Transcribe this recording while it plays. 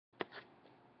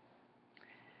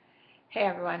Hey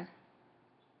everyone,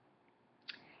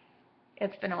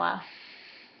 it's been a while.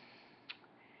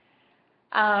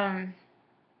 Um,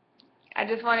 I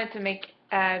just wanted to make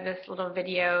this little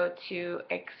video to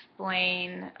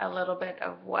explain a little bit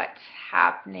of what's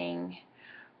happening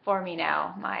for me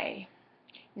now, my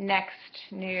next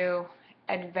new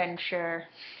adventure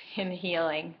in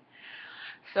healing.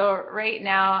 So right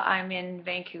now I'm in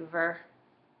Vancouver,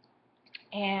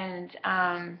 and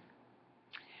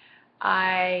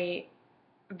I've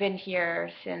been here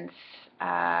since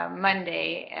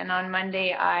Monday, and on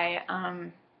Monday I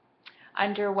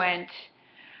underwent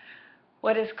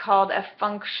what is called a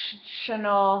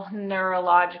functional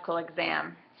neurological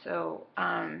exam. So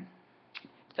the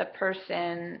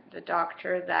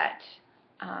doctor that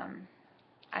I'm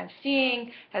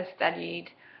seeing has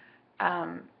studied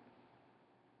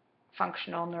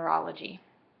functional neurology.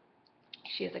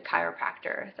 She is a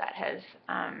chiropractor that has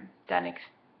done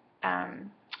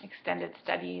extended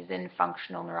studies in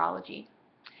functional neurology.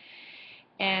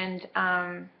 And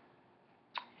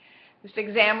this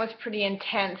exam was pretty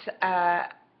intense. On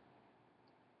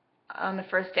the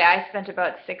first day, I spent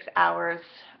about 6 hours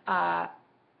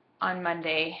on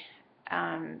Monday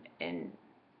at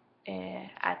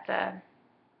the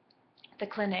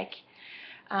clinic.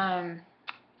 I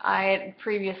had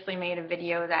previously made a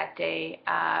video that day.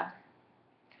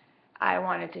 I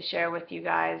wanted to share with you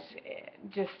guys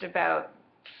just about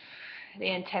the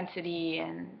intensity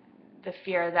and the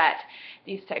fear that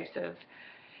these types of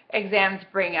exams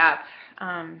bring up.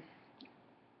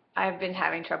 I've been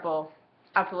having trouble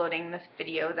uploading this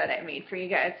video that I made for you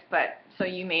guys, but so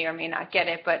you may or may not get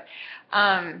it, but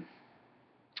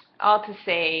all to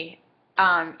say,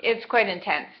 it's quite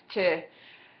intense to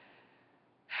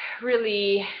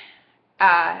really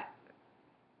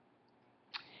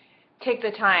take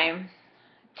the time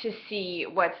to see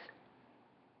what's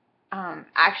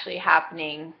actually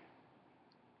happening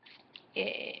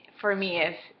for me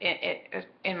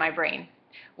in my brain,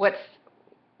 what's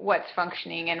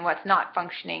functioning and what's not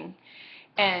functioning.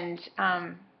 And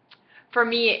for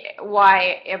me,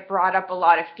 why it brought up a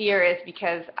lot of fear is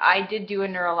because I did do a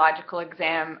neurological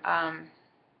exam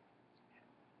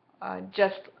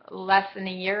just less than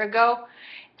a year ago,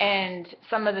 and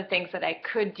some of the things that I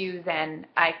could do then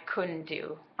I couldn't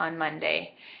do on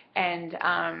Monday, and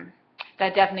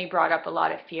that definitely brought up a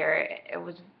lot of fear. It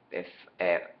was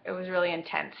really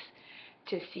intense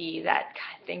to see that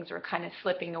things were kind of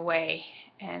slipping away,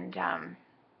 and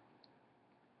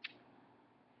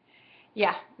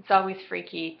yeah, it's always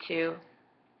freaky to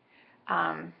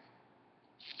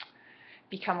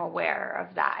become aware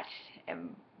of that,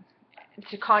 and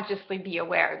to consciously be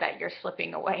aware that you're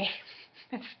slipping away.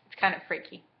 It's kind of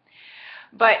freaky.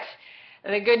 But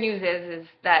the good news is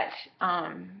that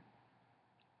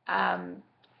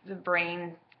the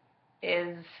brain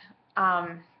is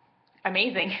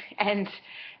amazing, and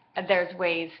there's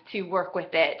ways to work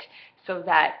with it so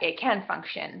that it can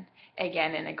function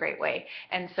again in a great way.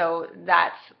 And so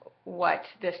that's what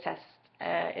this test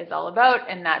is all about,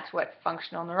 and that's what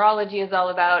functional neurology is all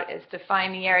about, is to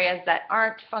find the areas that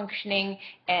aren't functioning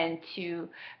and to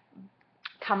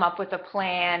come up with a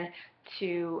plan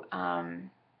to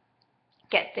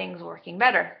get things working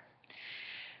better.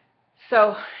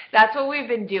 So that's what we've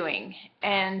been doing,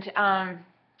 and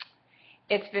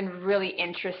it's been really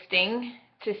interesting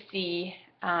to see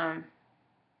the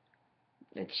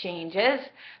changes.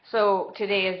 So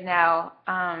today is now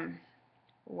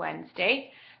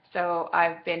Wednesday. So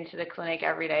I've been to the clinic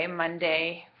every day,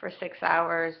 Monday for 6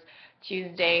 hours,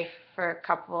 Tuesday for a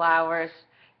couple hours,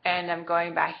 and I'm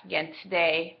going back again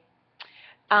today.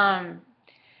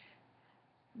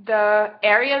 The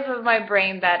areas of my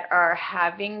brain that are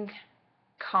having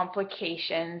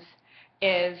complications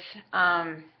is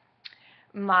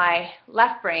my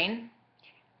left brain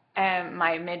and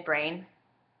my midbrain.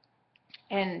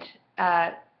 And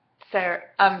I'll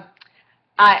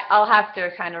have to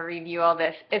kind of review all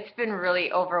this. It's been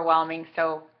really overwhelming,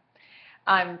 so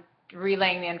I'm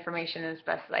relaying the information as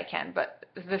best as I can, but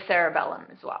the cerebellum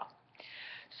as well.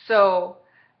 So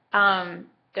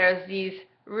there's these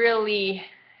really,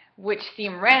 which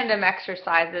seem random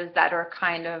exercises that are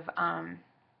kind of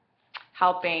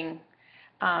helping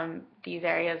these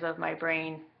areas of my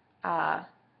brain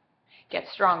get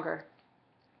stronger.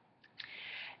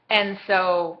 And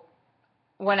so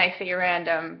when I say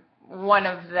random, one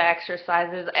of the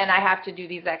exercises, and I have to do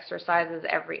these exercises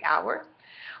every hour,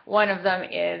 one of them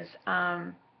is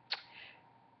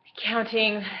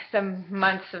counting the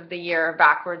months of the year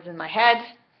backwards in my head.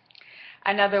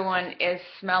 Another one is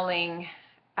smelling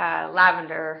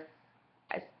lavender.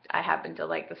 I happen to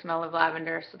like the smell of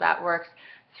lavender, so that works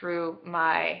through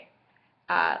my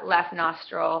left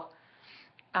nostril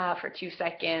for 2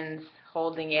 seconds,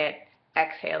 holding it,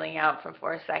 exhaling out for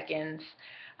 4 seconds.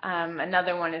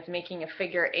 Another one is making a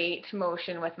figure 8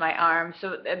 motion with my arms.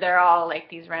 So they're all like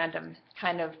these random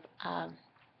kind of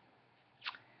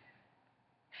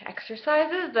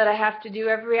exercises that I have to do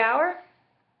every hour.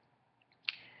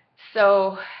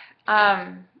 So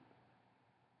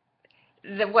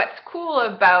what's cool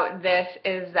about this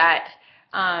is that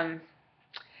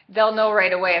they'll know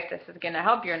right away if this is going to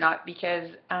help you or not, because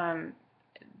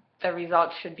the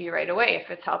results should be right away if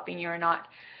it's helping you or not.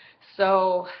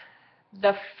 So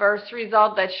the first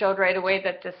result that showed right away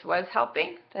that this was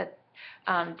helping, that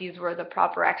these were the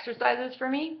proper exercises for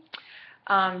me.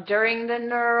 During the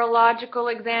neurological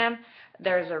exam,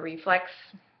 there's a reflex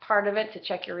part of it to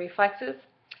check your reflexes.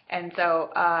 And so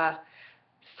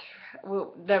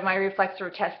my reflexes were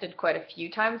tested quite a few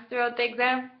times throughout the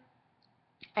exam.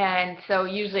 And so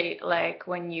usually, like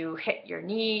when you hit your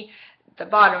knee, the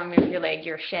bottom of your leg,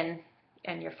 your shin,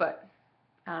 and your foot,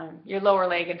 your lower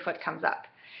leg and foot comes up.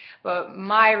 But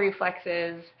my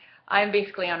reflexes, I'm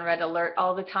basically on red alert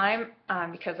all the time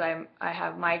because I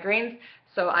have migraines.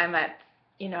 So I'm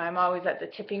always at the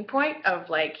tipping point of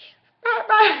like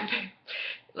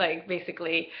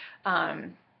basically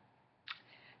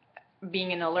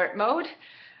being in alert mode.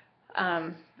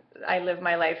 I live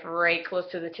my life right close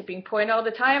to the tipping point all the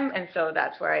time, and so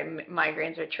that's where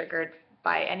migraines are triggered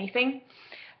by anything.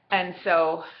 And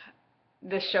so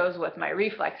this shows with my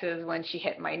reflexes. When she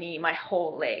hit my knee, my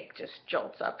whole leg just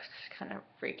jolts up. It's kind of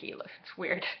freaky. It's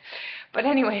weird. But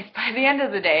anyways, by the end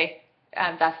of the day,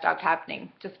 that stopped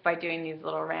happening just by doing these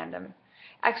little random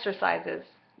exercises,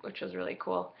 which was really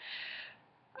cool.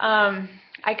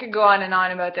 I could go on and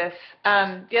on about this.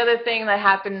 The other thing that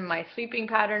happened, my sleeping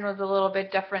pattern was a little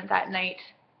bit different that night.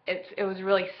 It was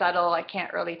really subtle. I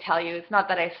can't really tell you. It's not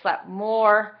that I slept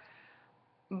more,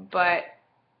 but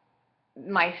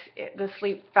the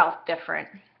sleep felt different.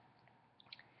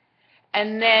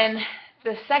 And then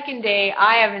the second day,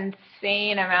 I have an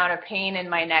insane amount of pain in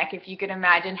my neck. If you could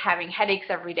imagine having headaches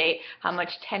every day, how much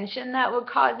tension that would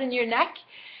cause in your neck.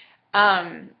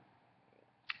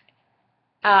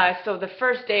 So the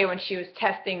first day when she was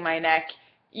testing my neck,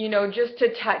 just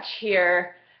to touch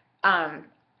here,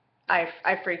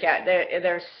 I freak out.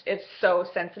 It's so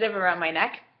sensitive around my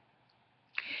neck.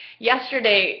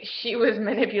 Yesterday, she was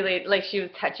manipulating, like she was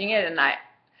touching it, and I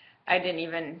didn't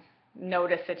even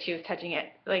notice that she was touching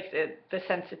it. Like the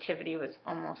sensitivity was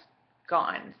almost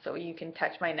gone. So you can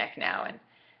touch my neck now, and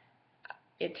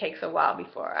it takes a while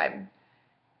before I'm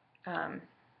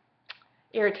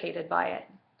irritated by it.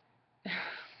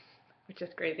 Which is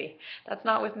crazy. That's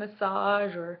not with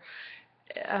massage or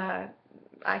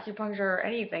acupuncture or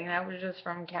anything. That was just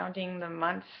from counting the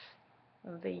months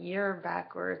of the year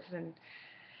backwards, and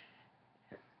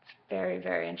it's very,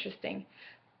 very interesting.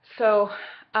 So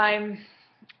I'm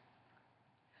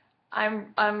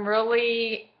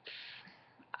really,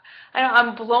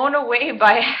 I'm blown away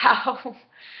by how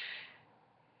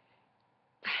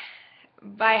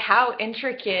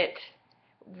intricate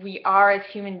we are as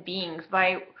human beings,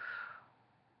 by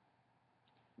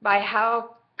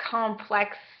how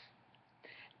complex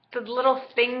the little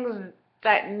things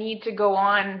that need to go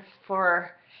on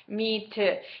for me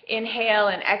to inhale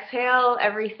and exhale,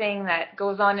 everything that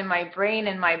goes on in my brain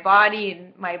and my body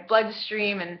and my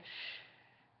bloodstream and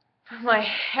my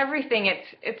everything.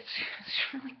 It's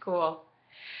really cool.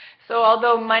 So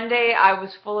although Monday I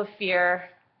was full of fear,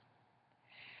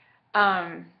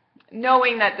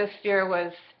 knowing that this fear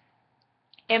was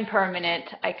impermanent,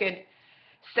 I could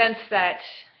sense that,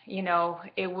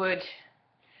 it would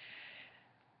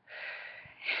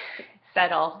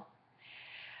settle.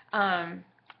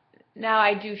 Now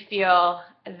I do feel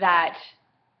that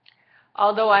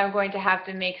although I'm going to have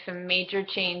to make some major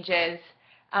changes,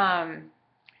 I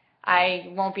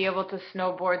won't be able to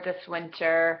snowboard this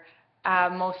winter,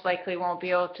 most likely won't be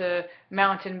able to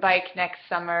mountain bike next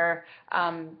summer,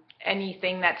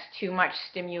 anything that's too much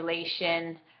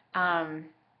stimulation.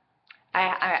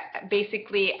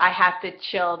 Basically I have to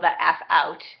chill the F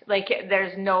out. Like,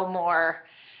 there's no more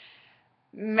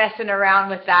messing around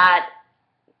with that.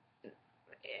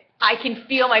 I can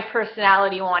feel my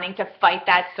personality wanting to fight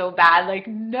that so bad. Like,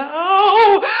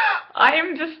 no, I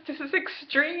am just this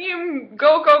extreme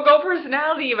go, go, go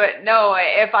personality. But no,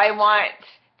 if I want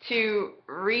to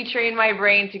retrain my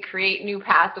brain to create new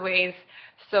pathways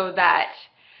so that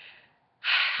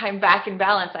I'm back in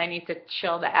balance, I need to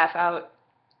chill the F out.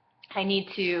 I need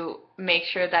to make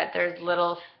sure that there's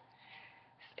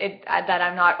that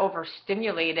I'm not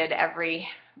overstimulated every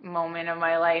moment of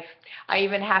my life. I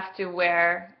even have to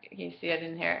wear, you see it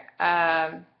in here,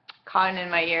 cotton in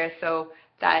my ear so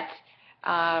that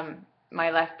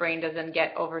my left brain doesn't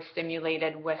get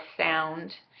overstimulated with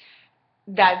sound.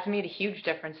 That's made a huge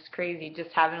difference. It's crazy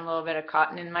just having a little bit of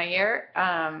cotton in my ear.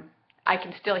 I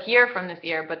can still hear from this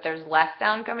ear, but there's less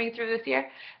sound coming through this ear.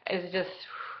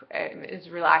 Is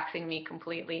relaxing me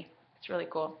completely. It's really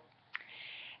cool.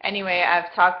 Anyway,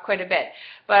 I've talked quite a bit,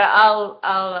 but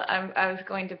I was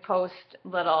going to post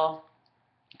little.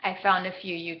 I found a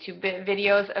few YouTube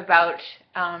videos about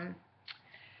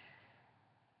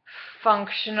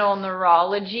functional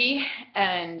neurology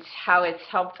and how it's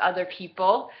helped other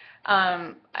people.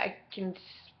 I can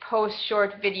post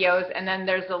short videos, and then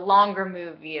there's a longer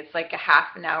movie. It's like a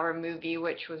half-an-hour movie,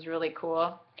 which was really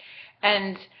cool.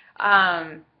 And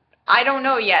I don't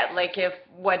know yet, like if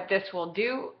what this will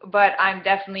do, but I'm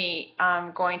definitely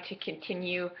going to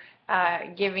continue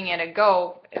giving it a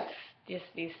go. It's just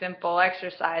these simple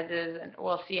exercises, and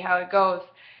we'll see how it goes.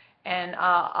 And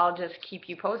I'll just keep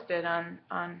you posted on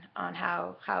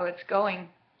how it's going,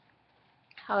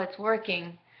 how it's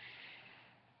working.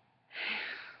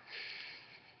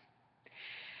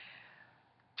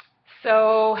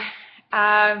 So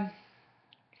I'll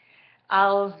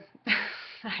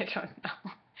I don't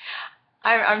know.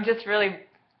 I'm just really,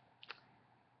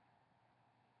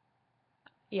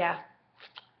 yeah,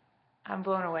 I'm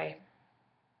blown away.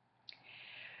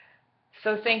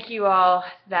 So thank you all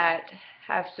that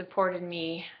have supported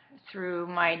me through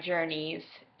my journeys,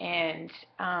 and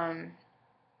I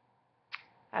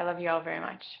love you all very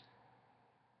much.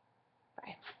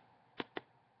 Bye.